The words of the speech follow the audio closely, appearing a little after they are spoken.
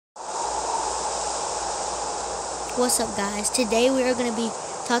What's up, guys? Today we are going to be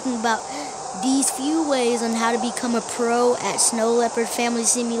talking about these few ways on how to become a pro at Snow Leopard Family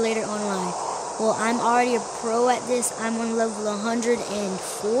Simulator Online. Well, I'm already a pro at this. I'm on level 104.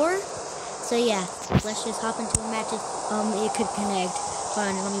 So yeah, let's just hop into a match if it could connect. Hold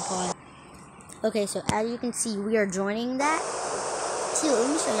on, let me pause. Okay, so as you can see, we are joining that. See, let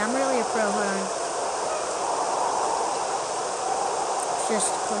me show you. I'm really a pro. Hold on. Just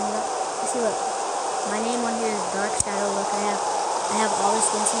pulling it up. See, look. My name on here is Dark Shadow. Look, I have all the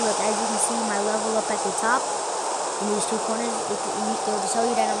skins. See, look, as you can see, my level up at the top in these two corners, it will show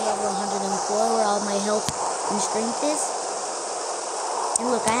you that I'm level 104, where all my health and strength is.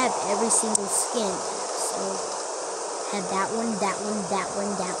 And look, I have every single skin. So, I have that one, that one, that one,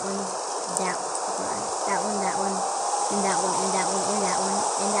 that one, that one, and that one, and that one, and that one, and that one,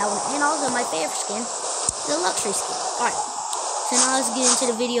 and that one, and also my favorite skin, the luxury skin. Alright. So now let's get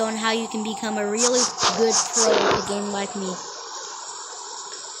into the video on how you can become a really good pro at a game like me.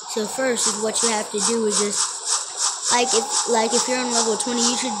 So first is what you have to do is just if you're on level 20,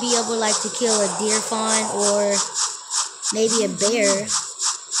 you should be able to kill a deer fawn or maybe a bear and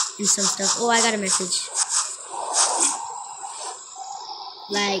some stuff. Oh, I got a message.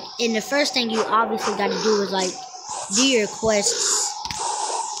 And the first thing you obviously got to do is do your quests,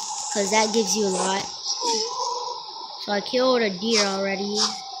 cause that gives you a lot. So I killed a deer already.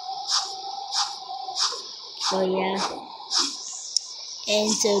 So yeah.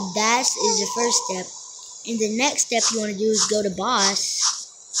 And so that is the first step. And the next step you want to do is go to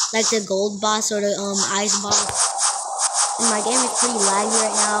boss. Like the gold boss or the ice boss. And my game is pretty laggy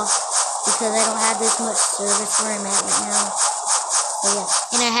right now because I don't have this much service where I'm at right now. So yeah.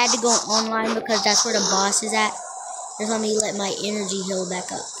 And I had to go online because that's where the boss is at. Just let me let my energy heal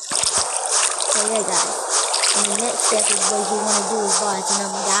back up. So yeah, guys. And the next step is what you want to do is boss.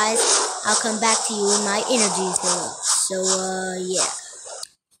 And guys, I'll come back to you when my energy is still up. So, yeah.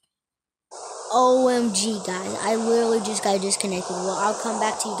 OMG, guys. I literally just got disconnected. Well, I'll come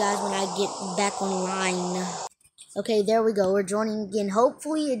back to you guys when I get back online. Okay, there we go. We're joining again.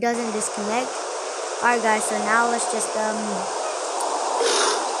 Hopefully, it doesn't disconnect. Alright, guys. So now let's just,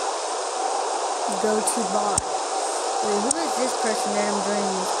 go to boss. Wait, who is this person that I'm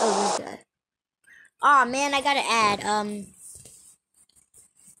joining with? Oh, this guy. Aw, man, I gotta add,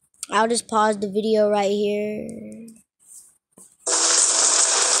 I'll just pause the video right here.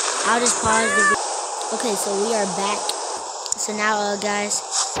 I'll just pause the video. Okay, so we are back. So now, guys,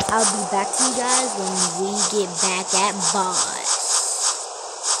 I'll be back to you guys when we get back at boss.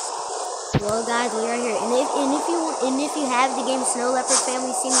 Well, guys, we are here. And if you have the game Snow Leopard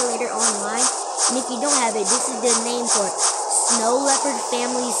Family Simulator Online, and if you don't have it, this is the name for it. Snow Leopard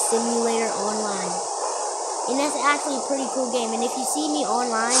Family Simulator Online. And that's actually a pretty cool game. And if you see me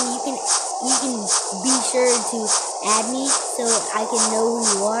online, you can be sure to add me so I can know who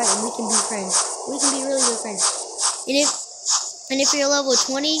you are and we can be friends. We can be really good friends. And if you're level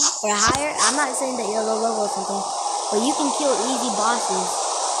 20 or higher, I'm not saying that you're low level or something, but you can kill easy bosses.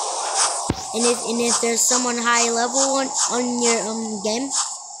 And if there's someone high level on your game,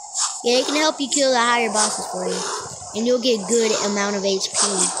 yeah, they can help you kill the higher bosses for you. And you'll get good amount of HP.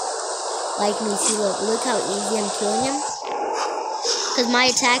 Like me, see, look how easy I'm killing him. Cause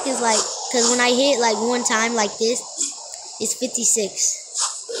my attack is cause when I hit one time like this, it's 56.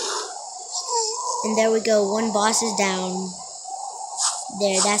 And there we go, one boss is down.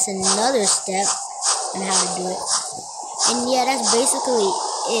 There, that's another step on how to do it. And yeah, that's basically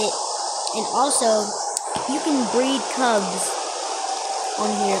it. And also, you can breed cubs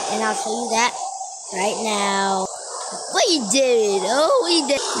on here, and I'll show you that right now. We did. Oh, we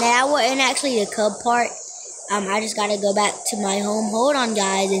did. Now we're in actually the cub part. I just gotta go back to my home. Hold on,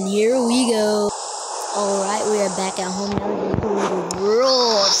 guys, and here we go. Alright, we are back at home now. We're going to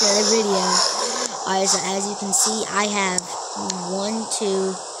roll to the video. Alright, so as you can see, I have 1,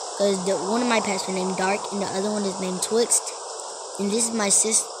 2, because one of my pets are named Dark, and the other one is named Twixt. And this is my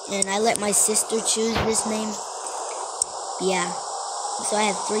sister, and I let my sister choose this name. Yeah. So I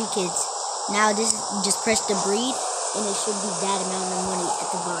have 3 kids. Now this is just press the breed. And it should be that amount of money at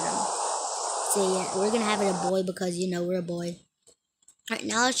the bottom. So yeah, we're gonna have it a boy because we're a boy. Alright,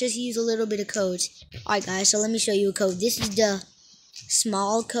 now let's just use a little bit of codes. Alright guys, so let me show you a code. This is the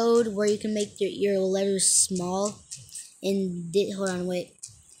small code where you can make your letters small. And hold on, wait.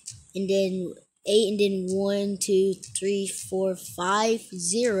 And then 8 and then 1, 2, 3, 4, 5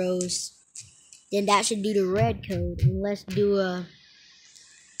 zeros. Then that should do the red code. And let's do a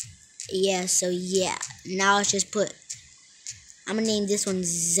so yeah. Now let's just put, I'm gonna name this one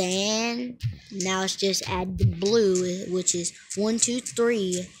Zan. Now let's just add the blue, which is 1, 2,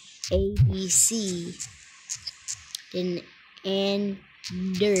 3, A, B, C. Then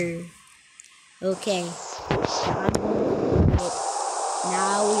ender. Okay. I'm going to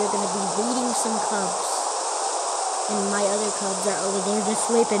now we are gonna be breeding some cubs. And my other cubs are over there just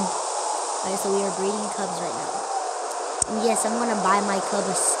sleeping. Alright, so we are breeding cubs right now. And yes, I'm gonna buy my cub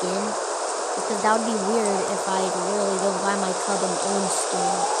a skin. Because that would be weird if I literally don't buy my cub an own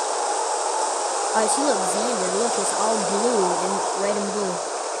skin. Alright, see look, Xander, look, it's all blue and red and blue.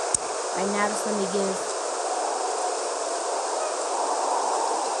 Alright, now just let me give.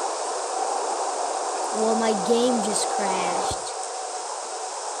 Well, my game just crashed.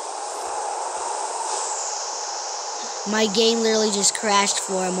 My game literally just crashed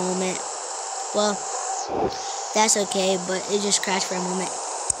for a moment. Well, that's okay, but it just crashed for a moment.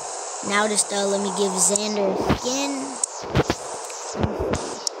 Now just let me give Xander skin.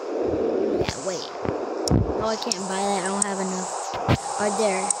 Yeah, wait. Oh, I can't buy that. I don't have enough. Right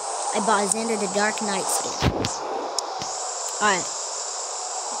there. I bought Xander the Dark Knight skin. Alright.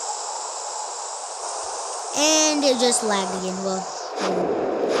 And it just lagged again. Well,